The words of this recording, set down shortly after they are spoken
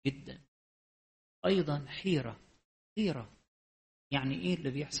أيضا حيرة. يعني إيه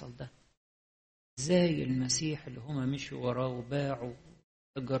اللي بيحصل ده؟ إزاي المسيح اللي هما مشوا وراه وباعوا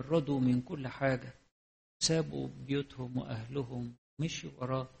تجردوا من كل حاجة، سابوا بيوتهم وأهلهم مشوا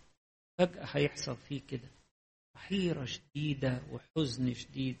وراه، فجأة هيحصل فيه كده؟ حيرة شديدة وحزن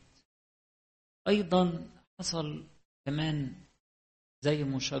شديد. أيضا حصل كمان زي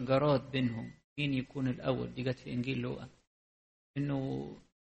مشاجرات بينهم، مين يكون الأول. دي جت في إنجيل لوقا، إنه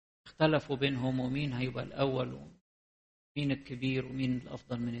اختلفوا بينهم ومين هيبقى الأول ومين الكبير ومين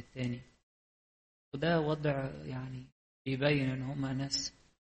الأفضل من التاني. وده وضع يعني بيبين إن هما ناس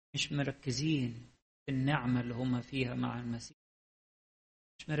مش مركزين في النعمة اللي هما فيها مع المسيح،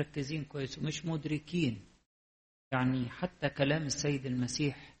 مش مركزين كويس ومش مدركين. يعني حتى كلام السيد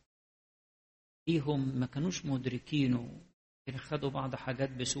المسيح فيهم ما كانوش مدركينه، خدوا بعض حاجات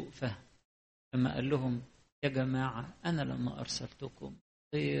بسوء فهم. لما قال لهم يا جماعة أنا لما أرسلتكم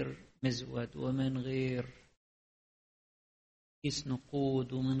غير مزود ومن غير كيس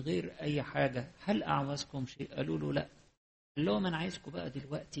نقود ومن غير أي حاجة، هل أعوزكم شيء؟ قالوا له لا. قال لهم أنا عايزكم بقى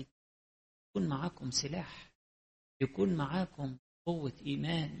دلوقتي يكون معاكم سلاح، يكون معاكم قوة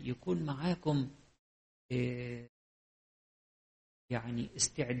إيمان، يكون معاكم يعني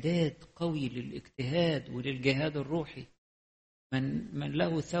استعداد قوي للاجتهاد وللجهاد الروحي. من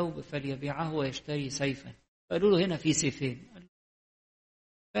له ثوب فليبيعه ويشتري سيفا. قالوا له هنا في سيفين. قال له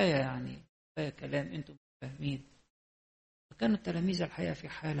كفاية، يعني كفاية كلام، انتم فاهمين. فكانوا التلاميذ الحقيقة في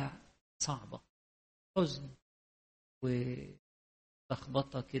حالة صعبة، حزن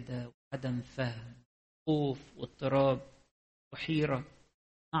ولخبطة كده وعدم فهم، خوف واضطراب وحيرة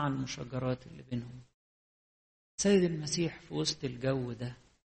مع المشاجرات اللي بينهم. سيد المسيح في وسط الجو ده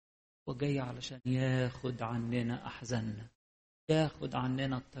وجاي علشان ياخد عننا أحزاننا، ياخد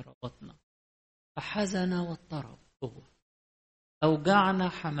عننا اضطراباتنا. فحزن واضطرب هو، أوجعنا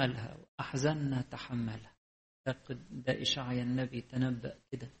حملها وأحزاننا تحملها. ده إشعيا النبي تنبأ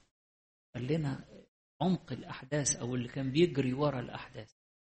كده، قال لنا عمق الأحداث أو اللي كان بيجري ورا الأحداث.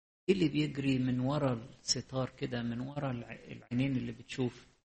 إيه اللي بيجري من ورا الستار كده، من ورا العينين اللي بتشوف؟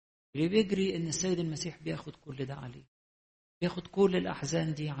 اللي بيجري إن السيد المسيح بياخد كل ده عليه، بياخد كل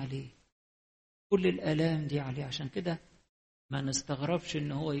الأحزان دي عليه، كل الآلام دي عليه. عشان كده ما نستغربش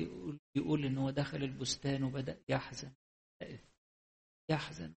إن هو يقول إن هو دخل البستان وبدأ يحزن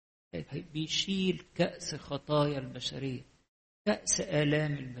يحزن. بيشيل كأس خطايا البشرية، كأس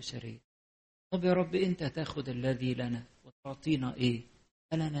آلام البشرية. طب يا رب أنت تاخد الذي لنا وتعطينا إيه؟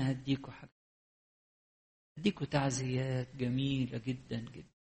 قال أنا هديكوا حاجة، هديكوا تعزيات جميلة جدا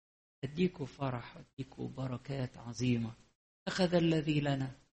جدا، هديكوا فرح، هديكوا بركات عظيمة. أخذ الذي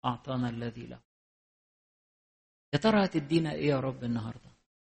لنا أعطانا الذي له. يا ترى هتدينا إيه يا رب النهاردة؟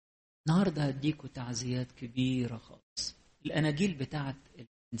 النهاردة هديكوا تعزيات كبيرة خالص. الأناجيل بتاعت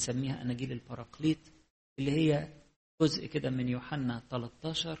نسميها أناجيل البراقليط، اللي هي جزء كده من يوحنا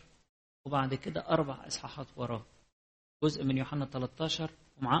 13 وبعد كده 4 إصحاحات وراه. جزء من يوحنا 13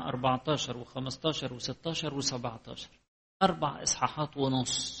 ومعاه 14 و15 و16 و17، 4 إصحاحات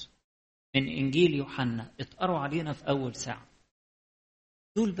ونص من إنجيل يوحنا اتقروا علينا في أول ساعة.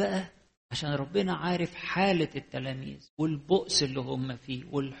 دول بقى عشان ربنا عارف حالة التلاميذ والبؤس اللي هم فيه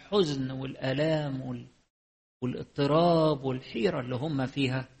والحزن والآلام والاضطراب والحيرة اللي هم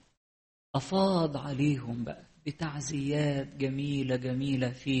فيها، أفاض عليهم بقى بتعزيات جميلة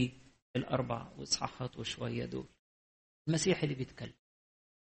جميلة في ال4 إصحاحات وشوية دول. المسيح اللي بيتكلم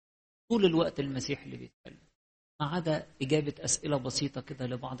طول الوقت، المسيح اللي بيتكلم، ما عدا إجابة أسئلة بسيطة كده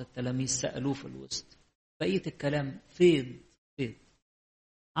لبعض التلاميذ سألوه في الوسط. بقية الكلام فيض.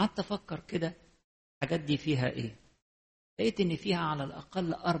 قعدت أفكر كده الحاجات دي فيها إيه؟ لقيت إن فيها على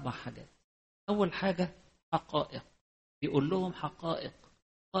الأقل 4 حاجات. أول حاجة حقائق، بيقول لهم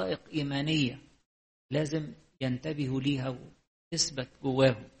حقائق إيمانية لازم ينتبهوا ليها وتثبت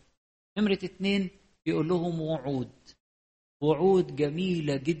جواهم. نمرة 2 بيقول لهم وعود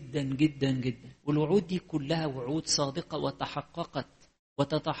جميلة جدا جدا جدا، والوعود دي كلها وعود صادقة وتحققت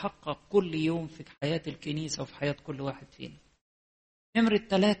وتتحقق كل يوم في حياة الكنيسة وفي حياة كل واحد فينا. نمرة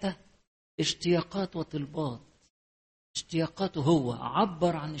 3 اشتياقات وطلبات، اشتياقاته هو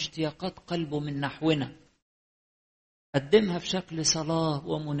عبر عن اشتياقات قلبه من نحونا، قدمها في شكل صلاة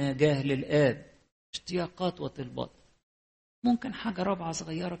ومناجاة للآب. اشتياقات وطلبات. ممكن حاجة رابعة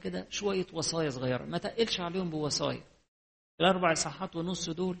صغيرة كده، شوية وصايا صغيرة ما تقلش عليهم بوصايا. ال4 إصحاحات ونص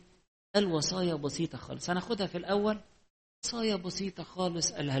دول قال وصايا بسيطة خالص. هناخدها في الأول، وصايا بسيطة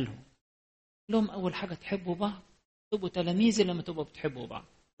خالص قالها لهم أول حاجة تحبوا بعض، تبقوا تلاميذي لما تبقوا بتحبوا بعض،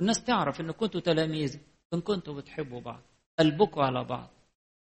 الناس تعرف إن كنتوا تلاميذي إن كنتوا بتحبوا بعض، قلبكوا على بعض،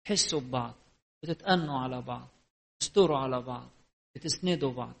 تحسوا ببعض، بتتأنوا على بعض، تستروا على بعض،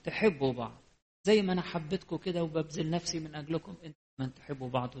 بتسندوا بعض، تحبوا بعض. زي ما أنا حبيتكم كده وببذل نفسي من أجلكم، أنتم من تحبوا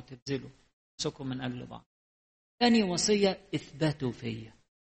بعض وتبذلوا نفسكم من أجل بعض. ثاني وصية اثبتوا فيا.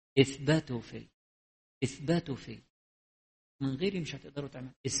 اثبتوا فيا. اثبتوا فيا. من غيري مش هتقدروا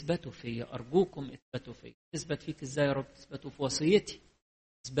تعملوا. اثبتوا فيا، أرجوكم اثبتوا فيا. تثبت فيك إزاي يا رب؟ تثبتوا في وصيتي،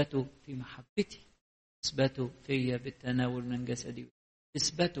 تثبتوا في محبتي، تثبتوا فيا بالتناول من جسدي،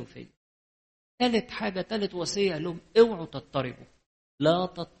 تثبتوا فيا. ثالث وصية قال لهم اوعوا تضطربوا، لا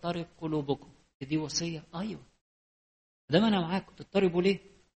تضطرب قلوبكم. دي وصية، أيوة دام أنا معاكم تضطربوا ليه؟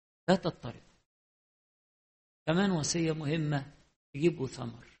 لا تضطرب. كمان وصية مهمة، تجيبوا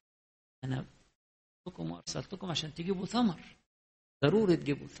ثمر. أنا أرسلتكم وأرسلتكم عشان تجيبوا ثمر، ضروري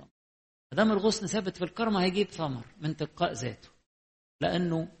تجيبوا ثمر. دام الغصن ثابت في الكرمة هيجيب ثمر من تلقاء ذاته،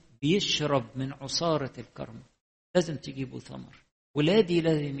 لأنه بيشرب من عصارة الكرمة. لازم تجيبوا ثمر. ولادي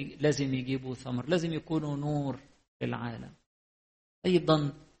لازم يجيبوا ثمر، لازم يكونوا نور للعالم.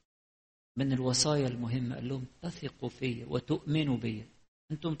 أيضا من الوصايا المهمة قال لهم تثقوا فيا وتؤمنوا بي.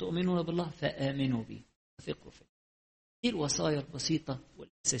 أنتم تؤمنون بالله فآمنوا بي، تثقوا فيا. دي الوصايا البسيطة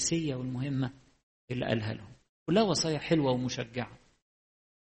والأساسية والمهمة اللي قالها لهم، كلها وصايا حلوة ومشجعة.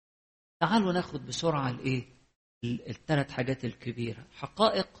 تعالوا ناخد بسرعة الثلاث حاجات الكبيرة: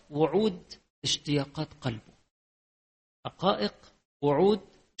 حقائق، وعود، اشتياقات قلبه. حقائق، وعود،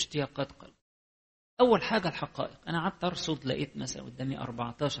 اشتياقات قلبه. أول حاجة الحقائق. أنا قعدت أرصد، لقيت مثلا قدامي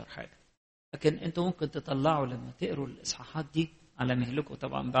 14 حاجة، لكن أنتوا ممكن تطلعوا لما تقروا الإصحاحات دي على مهلكم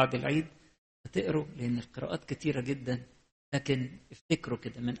طبعا بعد العيد هتقروا، لأن القراءات كتيرة جدا. لكن افتكروا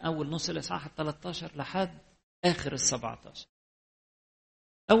كده من أول نص الإصحاح 13 لحد آخر 17.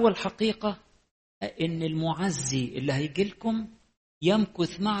 أول حقيقة إن المعزي اللي هيجي لكم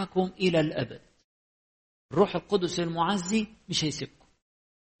يمكث معكم إلى الأبد. الروح القدس المعزي مش هيسيبكم،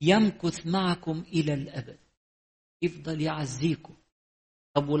 يمكث معكم إلى الأبد، يفضل يعزيكم.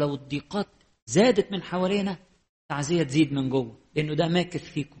 طب ولو الضيقات زادت من حوالينا، تعزية تزيد من جوه، لأنه ده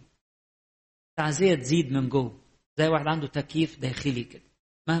ماكث فيكم. تعزية تزيد من جوه، زي واحد عنده تكييف داخلي كده،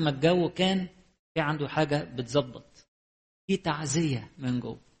 مهما الجو كان في عنده حاجة بتظبط، في تعزية من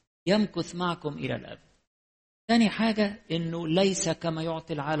جوه. يمكث معكم إلى الأبد. ثاني حاجة إنه ليس كما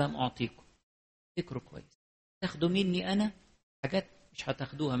يعطي العالم أعطيكم. فكروا كويس، تاخدوا مني أنا حاجات مش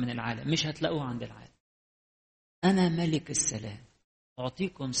هتاخدوها من العالم، مش هتلاقوها عند العالم. أنا ملك السلام،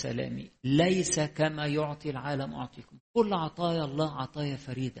 أعطيكم سلامي، ليس كما يعطي العالم أعطيكم. كل عطايا الله عطايا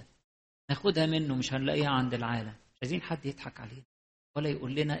فريدة، ناخدها منه، مش هنلاقيها عند العالم. مش عايزين حد يضحك علينا ولا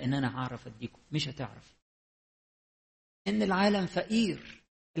يقول لنا إن أنا هعرف أديكم، مش هتعرف. إن العالم فقير،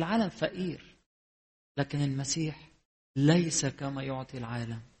 العالم فقير، لكن المسيح ليس كما يعطي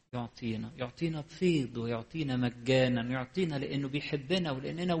العالم، يعطينا بفيض، ويعطينا مجانا، ويعطينا لأنه بيحبنا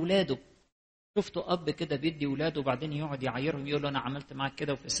ولأننا أولاده. شفتوا أب كده بيدي أولاده وبعدين يقعد يعايرهم، يقول له أنا عملت معاك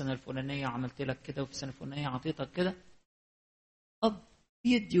كده، وفي السنة الفلانية عملت لك كده، وفي السنة الفلانية عطيتك كده. أب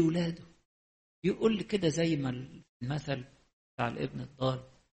بيدي أولاده، يقول لي كده زي ما المثل بتاع الابن الضال،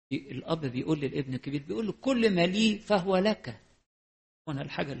 الأب بيقول للابن الكبير، بيقول له كل ما لي فهو لك. وأنا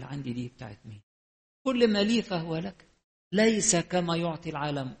الحاجة اللي عندي دي بتاعت مين؟ كل ما لي فهو لك. ليس كما يعطي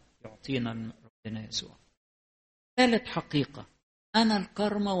العالم، يعطينا ربنا يسوع. ثالث حقيقة، أنا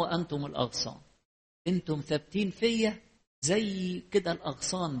الكرمة وأنتم الأغصان. أنتم ثابتين فيا زي كده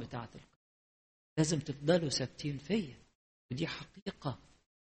الأغصان بتاعت الكرمة، لازم تفضلوا ثابتين فيا. ودي حقيقة،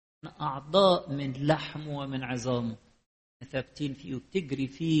 أعضاء من لحم ومن عظامه، ثابتين فيه وبتجري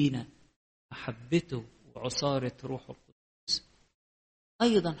فينا محبته وعصارة روحه القدس.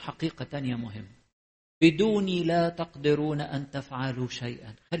 أيضا حقيقة تانية مهمة، بدوني لا تقدرون أن تفعلوا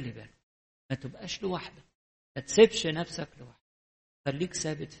شيئا. خلي بالك، ما تبقاش لوحدك، ما تسيبش نفسك لوحدك، خليك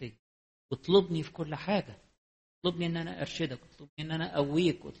ثابت فيا، واطلبني في كل حاجة. اطلبني ان انا ارشدك، اطلبني ان انا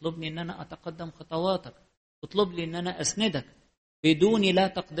اقويك، واطلبني ان انا اتقدم خطواتك، اطلب لي ان انا اسندك. بدوني لا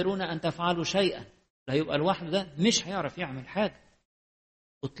تقدرون ان تفعلوا شيئا. لا يبقى لوحده ده مش هيعرف يعمل حاجة.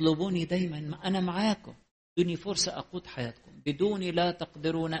 اطلبوني دايما، انا معاكم، ادوني فرصة اقود حياتكم. بدوني لا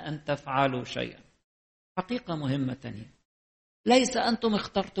تقدرون ان تفعلوا شيئا. حقيقة مهمة تانية، ليس أنتم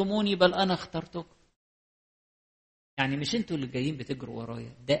اخترتموني بل أنا اخترتكم. يعني مش أنتوا اللي جايين بتجروا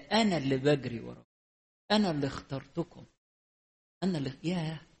ورايا، ده أنا اللي بجري ورايا، أنا اللي اخترتكم، أنا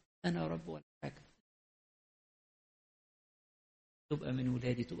اللي أنا رب ولا حاجة. تبقى من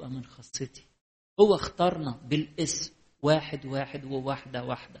ولادي، تبقى من خاصتي. هو اختارنا بالاسم، واحد واحد وواحدة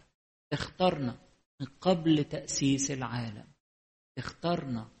واحدة. اختارنا من قبل تأسيس العالم،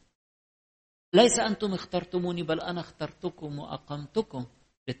 اختارنا. ليس أنتم اخترتموني بل أنا اخترتكم وأقمتكم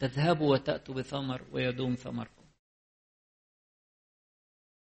لتذهبوا وتأتوا بثمر ويدوم ثمركم.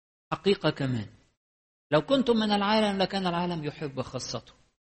 حقيقة كمان، لو كنتم من العالم لكان العالم يحب خاصته.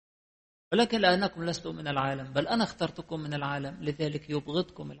 ولكن لأنكم لستم من العالم بل أنا اخترتكم من العالم لذلك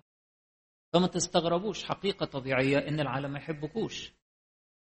يبغضكم العالم. فما تستغربوش، حقيقة طبيعية إن العالم ما يحبكوش.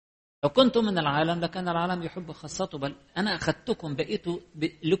 لو كنتم من العالم لكان العالم يحب خاصته، بل أنا أخذتكم بقيتوا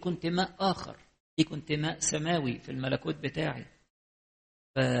لكم انتماء آخر، لكم انتماء سماوي في الملكوت بتاعي.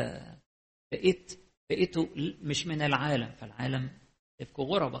 بقيتوا مش من العالم، فالعالم يبقوا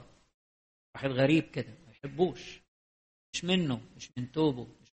غربة، واحد غريب كده ما يحبوش، مش منه، مش من توبه،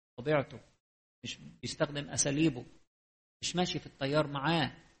 مش من طبيعته، مش بيستخدم أساليبه، مش ماشي في التيار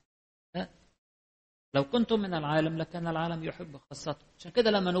معاه. لا، لو كنتم من العالم لكان العالم يحب خاصته. عشان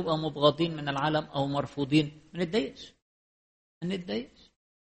كده لما نبقى مبغضين من العالم أو مرفوضين ما نتضايقش،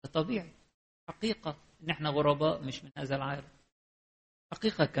 ده طبيعي. حقيقة إن احنا غرباء مش من هذا العالم.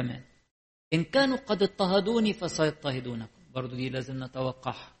 حقيقة كمان إن كانوا قد اضطهدوني فسيضطهدونكم، برضو دي لازم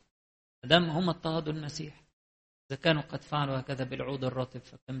نتوقعها. مادام هم اضطهدوا المسيح، إذا كانوا قد فعلوا هكذا بالعود الرطب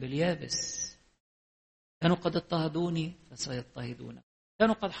فكان باليابس. كانوا قد اضطهدوني فسيضطهدونكم،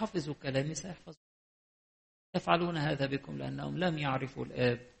 كانوا قد حفظوا كلامي سيحفظون. يفعلون هذا بكم لأنهم لم يعرفوا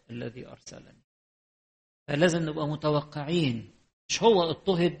الآب الذي أرسلني. فلازم نبقى متوقعين، مش هو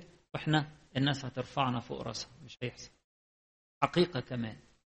اضطهد وإحنا الناس هترفعنا فوق رأسها، مش هيحصل. حقيقة كمان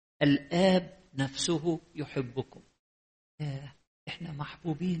الآب نفسه يحبكم. إحنا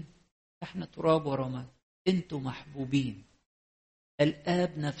محبوبين، إحنا تراب ورماد، أنتوا محبوبين.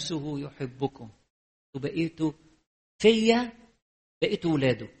 الآب نفسه يحبكم، وبقيتوا فيا، بقيتوا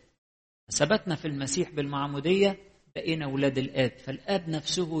ولاده. ثبتنا في المسيح بالمعمودية، بقينا ولاد الآب. فالآب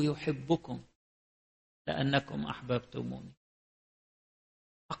نفسه يحبكم لأنكم أحببتموني.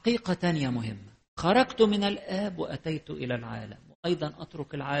 حقيقة تانية مهمة، خرجت من الآب وأتيت إلى العالم، وأيضا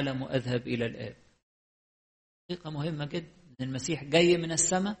أترك العالم وأذهب إلى الآب. حقيقة مهمة جدا، المسيح جاي من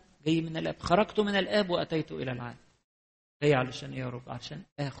السماء، جاي من الآب. خرجت من الآب وأتيت إلى العالم. جاي علشان يا رب، علشان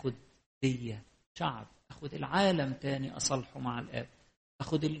أخذ بيا شعب، أخذ العالم تاني أصلحه مع الآب،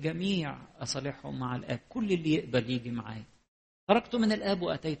 أخذ الجميع أصلحهم مع الآب، كل اللي يقبل يجي معايا. خرجت من الآب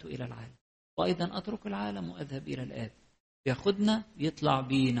وأتيت إلى العالم، وأيضا أترك العالم وأذهب إلى الآب. ياخدنا يطلع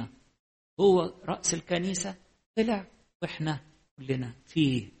بينا، هو رأس الكنيسة، طلع وإحنا كلنا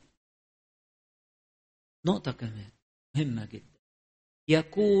فيه. نقطة كمان مهمة جدا،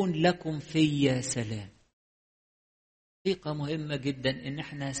 يكون لكم في سلام. حقيقة مهمة جدا إن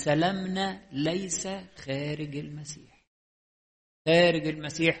إحنا سلامنا ليس خارج المسيح. خارج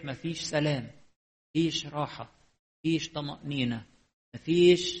المسيح مفيش سلام، مفيش راحة، مفيش طمأنينة،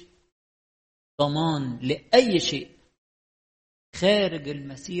 مفيش ضمان لأي شيء. خارج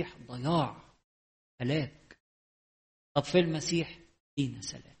المسيح ضياع، هلاك. طب في المسيح فينا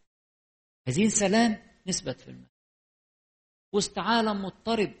سلام. عايزين سلام، نثبت في المسيح. وسط عالم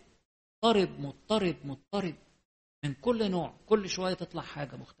مضطرب مضطرب من كل نوع، كل شوية تطلع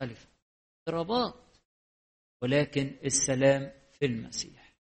حاجة مختلفة، اضطرابات. ولكن السلام في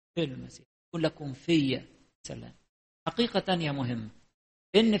المسيح، في المسيح يقول لكم في سلام. حقيقة تانية مهمة،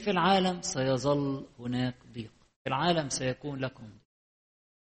 إن في العالم سيظل هناك ضيق. في العالم سيكون لكم ضيق.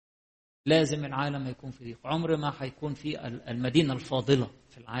 لازم العالم يكون في ضيق. عمر ما هيكون في المدينة الفاضلة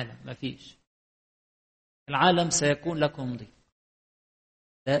في العالم، ما فيش. العالم سيكون لكم ضيق.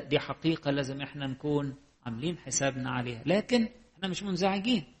 دي حقيقة لازم احنا نكون عاملين حسابنا عليها. لكن احنا مش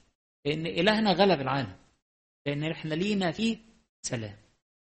منزعجين، لأن إلهنا غلب العالم، لأن احنا لينا فيه سلام.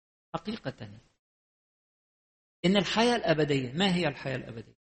 حقيقة تانية، إن الحياة الأبدية، ما هي الحياة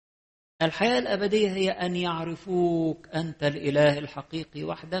الأبدية؟ الحياة الأبدية هي أن يعرفوك أنت الإله الحقيقي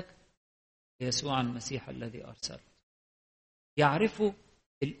وحدك، يسوع المسيح الذي أرسله. يعرفوا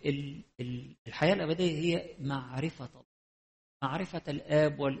الحياة الأبدية هي معرفة الله، معرفة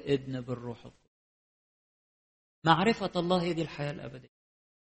الآب والابن بالروح القدس. معرفة الله هي دي الحياة الأبدية.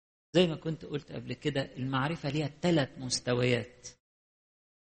 زي ما كنت قلت قبل كده، المعرفة ليها 3 مستويات.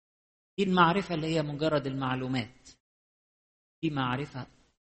 في المعرفة اللي هي مجرد المعلومات، في معرفة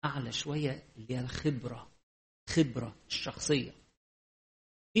أعلى شوية اللي هي الخبرة الشخصية،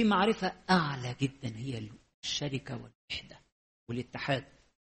 في معرفة أعلى جدا هي الشركة والوحدة والاتحاد.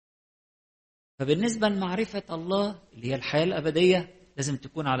 فبالنسبة لمعرفة الله اللي هي الحياة الأبدية لازم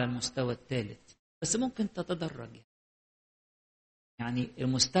تكون على المستوى الثالث، بس ممكن تتدرج. يعني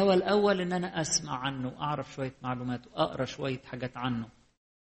المستوى الأول إن أنا أسمع عنه، أعرف شوية معلومات وأقرأ شوية حاجات عنه.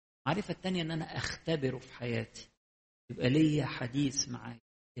 المعرفة الثانية إن أنا أختبره في حياتي، يبقى ليا حديث معاه،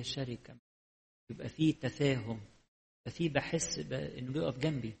 يا شركة، يبقى فيه تفاهم، يبقى فيه بحس إنه بيقف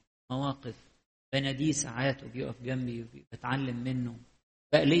جنبي مواقف، بناديه ساعات وبيقف جنبي وبتعلم منه،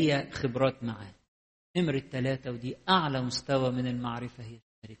 بقى ليا خبرات معاه. نمرة 3 ودي أعلى مستوى من المعرفة هي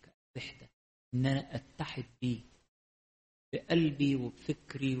الشركة، الوحدة، إن أنا أتحد بيه، بقلبي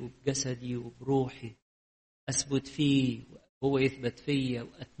وبفكري وبجسدي وبروحي، أثبت فيه وهو يثبت فيا،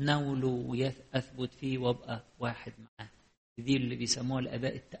 وأتناوله وأثبت فيه وأبقى واحد معاه. دي اللي بيسموها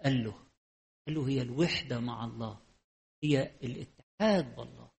الآباء التأله. التأله هي الوحدة مع الله، هي الاتحاد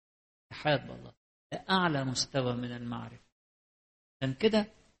بالله، الاتحاد بالله لأعلى مستوى من المعرفة. عشان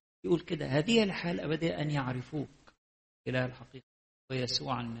كده يقول كده: هذه الحياة الأبدية أن يعرفوك إله الحقيقة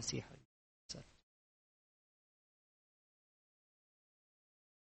ويسوع المسيح.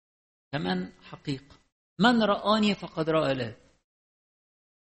 كمان حقيقة: من رآني فقد رأى الآب.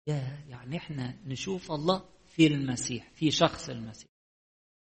 يعني احنا نشوف الله في المسيح، في شخص المسيح،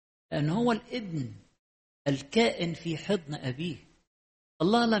 لأن هو الابن الكائن في حضن أبيه.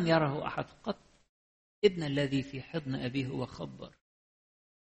 الله لم يره أحد قط، ابن الذي في حضن أبيه هو خبر.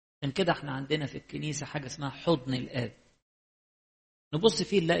 عشان كده احنا عندنا في الكنيسة حاجة اسمها حضن الآب، نبص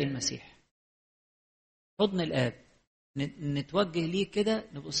فيه نلاقي المسيح. حضن الآب نتوجه ليه كده،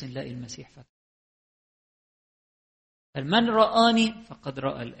 نبص نلاقي المسيح فتح. من رآني فقد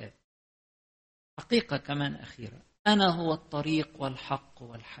رأى الآب. حقيقة كمان أخيرة: أنا هو الطريق والحق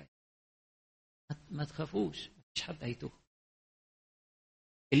والحياة. ما تخافوش، مفيش حد هيتوه.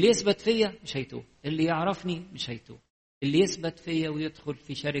 اللي يثبت فيا مش هيتوه، اللي يعرفني مش هيتوه، اللي يثبت فيا ويدخل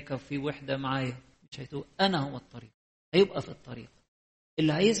في شركة وفي وحدة معايا مش هيتوه. أنا هو الطريق، هيبقى في الطريق.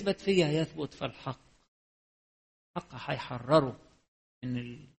 اللي هيثبت فيا هيثبت في الحق. الحق هيحرره من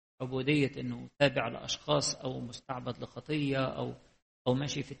العبودية، إنه تابع لأشخاص أو مستعبد لخطية أو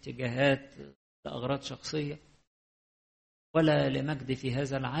ماشي في اتجاهات لأغراض شخصية ولا لمجد في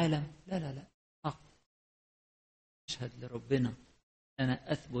هذا العالم. لا لا لا، حق. أشهد لربنا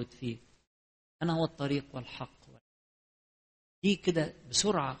أنا أثبت فيه، أنا هو الطريق والحق. دي كده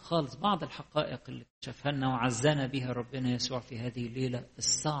بسرعة خالص بعض الحقائق اللي اكتشفها لنا وعزانا بها ربنا يسوع في هذه الليلة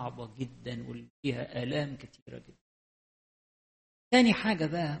الصعبة جدا واللي فيها آلام كتيرة جدا. تاني حاجة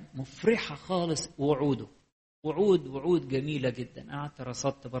بقى مفرحة خالص: وعوده. وعود جميلة جدا. أنا قعدت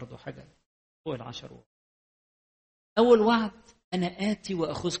رصدت برضو حاجة فوق 10 وعود. أول وعد: أنا آتي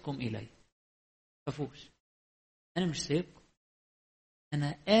وأخذكم إلي. خافوش، أنا مش سايبكم، أنا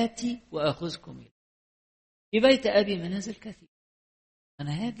آتي وأخذكم إلي. في بيت أبي منازل كثير،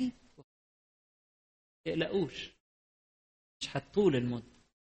 أنا هاجي، تقلقوش، مش هتطول المدة.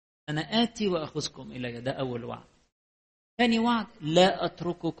 أنا آتي وأخذكم إلي، ده أول وعد. ثاني وعد: لا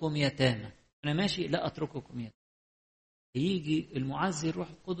أترككم يتامى. أنا ماشي، لا أترككم يتامى. يجي المعزي الروح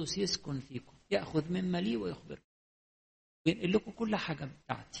القدس يسكن فيكم، يأخذ مما لي ويخبركم، وينقل لكم كل حاجة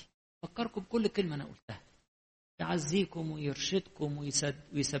بتاعتي، فكركم بكل كلمة أنا قلتها، يعزيكم ويرشدكم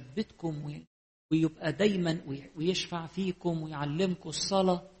ويثبتكم ويبقى دايما ويشفع فيكم ويعلمكم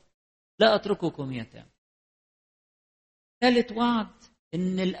الصلاة. لا أترككم يتامى. ثالث وعد: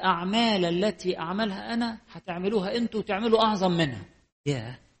 إن الأعمال التي أعملها أنا هتعملوها أنتوا وتعملوا أعظم منها.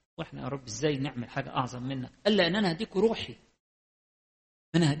 وإحنا يا رب إزاي نعمل حاجة أعظم منك؟ قال لأن أنا هديكوا روحي،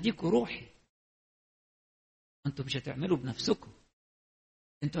 أنا هديكوا روحي. أنتوا مش هتعملوا بنفسكم،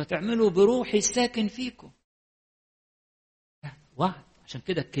 أنتوا هتعملوا بروحي الساكن فيكم. وعد. عشان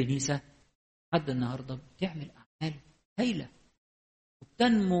كده الكنيسة لحد النهاردة بتعمل أعمال هايلة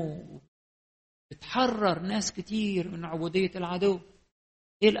وبتنمو، بتحرر ناس كتير من عبودية العدو.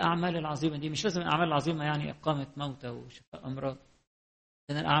 ايه الاعمال العظيمه دي؟ مش لازم الاعمال العظيمه يعني اقامه موتى وشفاء امراض،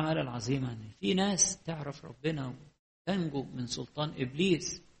 لكن الاعمال العظيمه ان في ناس تعرف ربنا وتنجو من سلطان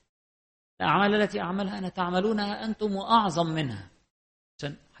ابليس. الاعمال التي اعملها انا تعملونها انتم واعظم منها،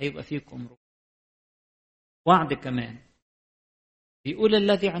 عشان هيبقى فيكم روح. وعد كمان بيقول: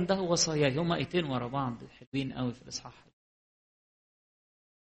 الذي عنده وصاياي. هما ايتين ورا بعض حلوين قوي في الاصحاح.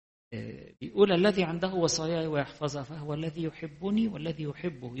 بيقول: الذي عنده وصاياي ويحفظها فهو الذي يحبني، والذي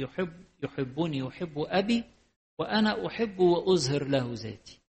يحبني يحب أبي، وأنا أحب وأظهر له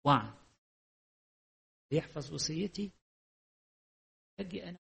ذاتي. وعد يحفظ وصيتي أجي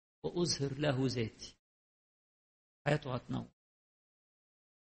أنا وأظهر له ذاتي، حياته هتنور.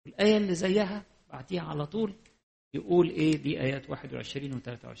 الآية اللي زيها بعديها على طول يقول إيه؟ دي آيات 21 و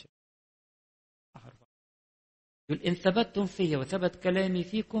 23. يقول: إن ثبتتم في وثبت كلامي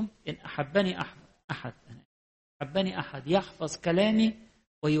فيكم، إن أحبني أحد يحفظ كلامي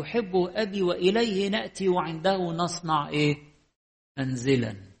ويحبه أبي وإليه نأتي وعنده نصنع إيه؟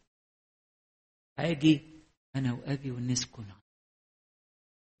 منزلا. هاجي أنا وأبي ونسكن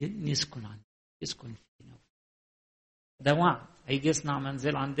يسكن فينا. ده وعد، هيجي يصنع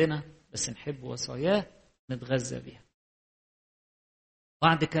منزل عندنا بس نحب وصاياه نتغذى بها.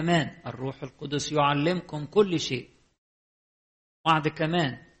 وعد كمان: الروح القدس يعلمكم كل شيء. وعد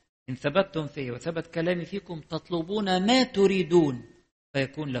كمان: إن ثبتتم فيه وثبت كلامي فيكم تطلبون ما تريدون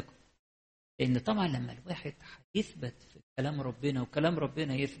فيكون لكم. لأن طبعا لما الواحد يثبت في كلام ربنا وكلام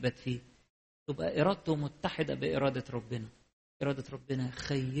ربنا يثبت فيه، تبقى إرادته متحدة بإرادة ربنا. إرادة ربنا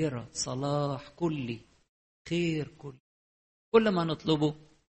خيرة، صلاح كلي، خير كلي. كل ما نطلبه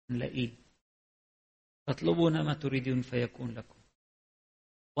نلاقيه. تطلبون ما تريدون فيكون لكم.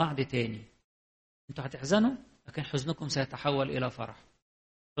 وعد تاني، انتوا هتحزنوا لكن حزنكم سيتحول إلى فرح.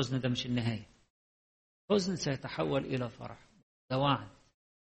 الحزن ده مش النهاية، حزن سيتحول إلى فرح. ده وعد،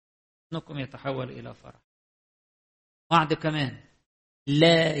 حزنكم يتحول إلى فرح. وعد كمان،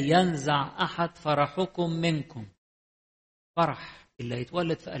 لا ينزع أحد فرحكم منكم. فرح اللي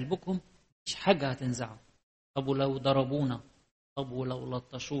هيتولد في قلبكم مش حاجة هتنزعه. طب ولو ضربونا، طب ولو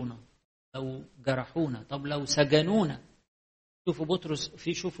لطشونا، لو جرحونا، طب لو سجنونا. شوفوا بطرس،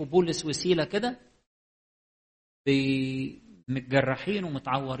 شوفوا بولس وسيلة كده متجرحين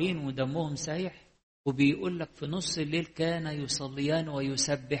ومتعورين ودمهم سايح، وبيقول لك في نص الليل كان يصليان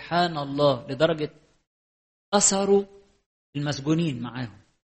ويسبحان الله، لدرجة أثروا المسجونين معاهم.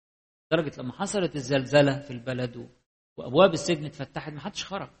 لدرجة لما حصلت الزلزلة في البلد وأبواب السجن اتفتحت ما حدش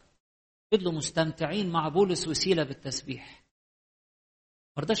خرج، فضلوا مستمتعين مع بولس وسيلة بالتسبيح.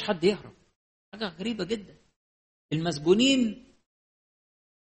 ما رضاش حد يهرب. حاجة غريبة جدا. المسجونين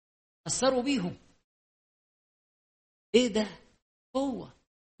أثروا بيهم. إيه ده؟ هو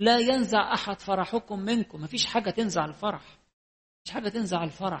لا ينزع أحد فرحكم منكم. ما فيش حاجة تنزع الفرح، مش حاجة تنزع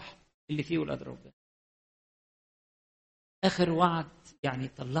الفرح اللي فيه ولاد ربنا. آخر وعد يعني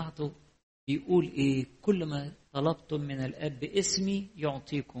طلعته بيقول إيه؟ كل ما طلبتم من الآب باسمي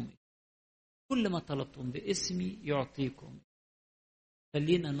يعطيكم. كل ما طلبتم باسمي يعطيكم.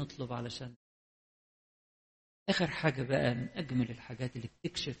 خلينا نطلب علشان. آخر حاجة بقى من أجمل الحاجات اللي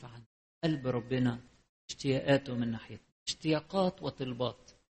بتكشف عن قلب ربنا، اشتياقاته من ناحيتنا. اشتياقات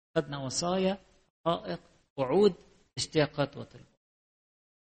وطلبات. خدنا وصايا، حقائق، وعود، اشتياقات وطلبات.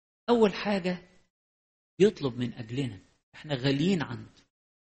 أول حاجة بيطلب من أجلنا. احنا غاليين عنده،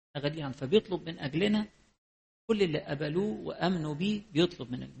 احنا غاليين عنده، فبيطلب من أجلنا. كل اللي قبلوه وأمنوا بيه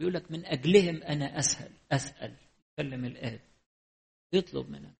بيطلب منك. بيقول لك من أجلهم أنا أسأل. يكلم الآب، يطلب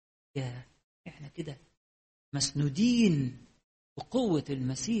منك. يا احنا كده مسنودين بقوة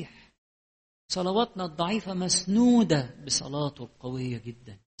المسيح. صلواتنا الضعيفة مسنودة بصلاته القوية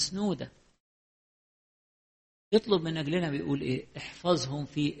جدا، مسنودة. يطلب من أجلنا بيقول إيه؟ احفظهم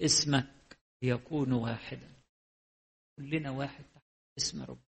في اسمك ليكونوا واحدا. كلنا واحد تحت اسم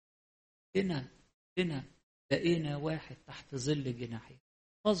رب. كلنا بقينا واحد تحت ظل جناحيه.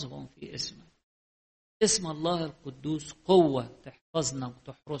 احفظهم في اسمك. اسم الله القدوس قوة تحفظنا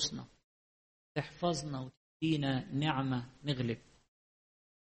وتحرسنا، تحفظنا وتدينا نعمة نغلب.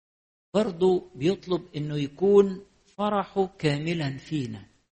 برضو بيطلب انه يكون فرحه كاملا فينا.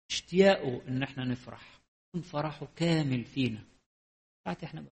 اشتياقه ان احنا نفرح، يكون فرحه كامل فينا. ساعات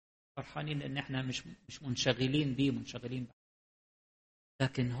احنا فرحانين لان احنا مش منشغلين بيه، منشغلين بيه.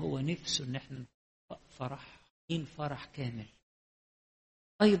 لكن هو نفسه ان احنا فرحين فرح كامل.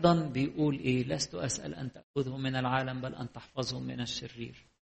 ايضا بيقول ايه؟ لست اسال ان تاخذهم من العالم بل ان تحفظهم من الشرير.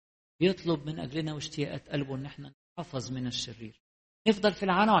 بيطلب من اجلنا واشتياقات قلبه ان احنا نحفظ من الشرير. نفضل في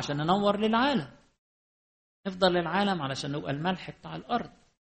العالم عشان ننور للعالم، نفضل للعالم علشان نبقى الملح بتاع الارض،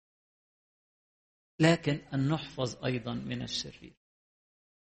 لكن ان نحفظ ايضا من الشرير.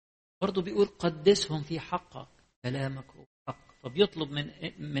 برضه بيقول قدسهم في حقك، كلامك هو حق. فبيطلب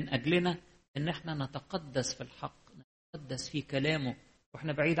من اجلنا ان احنا نتقدس في الحق، نتقدس في كلامه.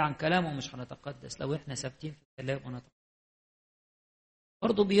 واحنا بعيد عن كلامه مش هنتقدس. لو احنا ثابتين في كلامه نتقدس.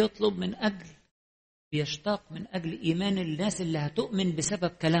 برضه بيطلب من اجل، بيشتاق من اجل ايمان الناس اللي هتؤمن بسبب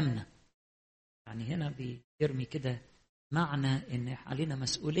كلامنا. يعني هنا بيرمي كده معنى ان علينا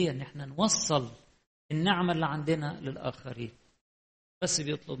مسؤوليه ان احنا نوصل النعمه اللي عندنا للاخرين. بس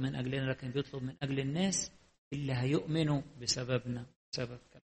بيطلب من اجلنا، لكن بيطلب من اجل الناس اللي هيؤمنوا بسببنا، بسبب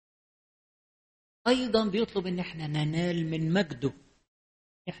كلامنا. ايضا بيطلب ان احنا ننال من مجده،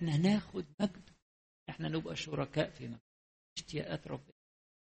 احنا ناخد مجده، احنا نبقى شركاء في مجده. اشتياقات ربنا.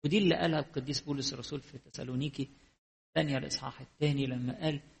 ودي اللي قالها القديس بولس الرسول في تسالونيكي الثانية الإصحاح الثاني لما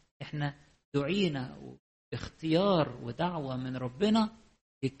قال احنا دعينا باختيار ودعوة من ربنا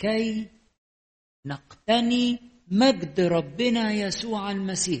لكي نقتني مجد ربنا يسوع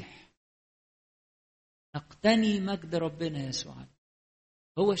المسيح. نقتني مجد ربنا يسوع.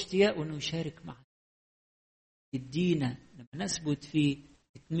 هو اشتياقه انه يشارك معنا، يدينا لما نثبت فيه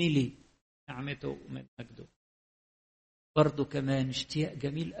تتملي نعمته من مجده. برضه كمان اشتياق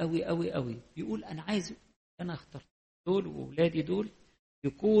جميل قوي قوي قوي. بيقول انا عايز، انا اخترت دول واولادي دول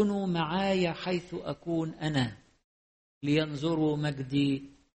يكونوا معايا حيث اكون انا، لينظروا مجدي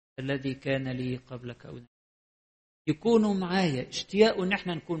الذي كان لي قبل كونه. يكونوا معايا. اشتياقه ان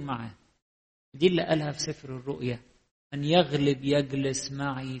احنا نكون معاه. دي اللي قالها في سفر الرؤيا: من يغلب يجلس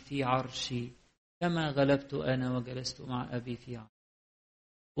معي في عرشي كما غلبت أنا وجلست مع أبي في عرشي.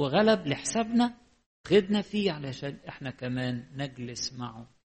 وغلب لحسابنا، خدنا فيه علشان احنا كمان نجلس معه.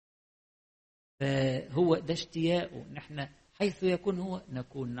 فهو ده اشتياقه، ان احنا حيث يكون هو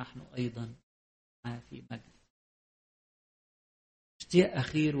نكون نحن ايضا معه في مجد. اشتياق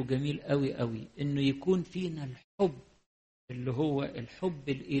اخير وجميل قوي قوي انه يكون فينا الحب اللي هو الحب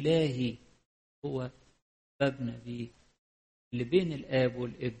الالهي، هو بابنا بيه اللي بين الاب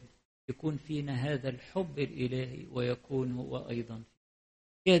والابن، يكون فينا هذا الحب الالهي ويكون هو ايضا.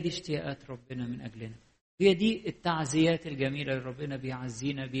 هي دي اشتياقات ربنا من اجلنا، هي دي التعزيات الجميله اللي ربنا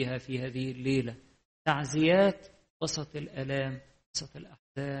بيعزينا بيها في هذه الليله. تعزيات وسط الالام، وسط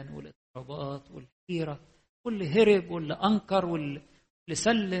الاحزان والاضطرابات والحيره، واللي هرب واللي انكر واللي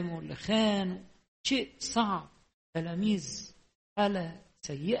سلم واللي خان. شيء صعب، تلاميذ حاله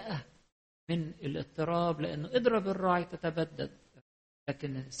سيئه من الاضطراب، لانه اضرب الراعي تتبدد.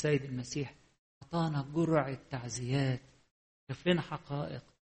 لكن السيد المسيح اعطانا جرعه تعزيات، كشف لنا حقائق،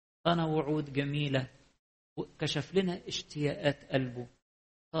 اعطانا وعود جميله، وكشف لنا اشتياقات قلبه،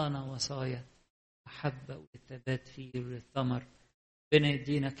 اعطانا وصايا محبه والثبات فيه والثمر. ربنا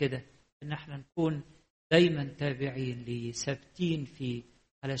يدينا كده ان احنا نكون دايما تابعين ليه، ثابتين فيه،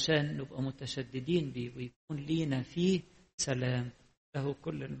 علشان نبقى متشددين بيه، ويكون لينا فيه سلام. له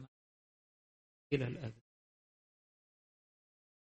كل المجد الى الابد.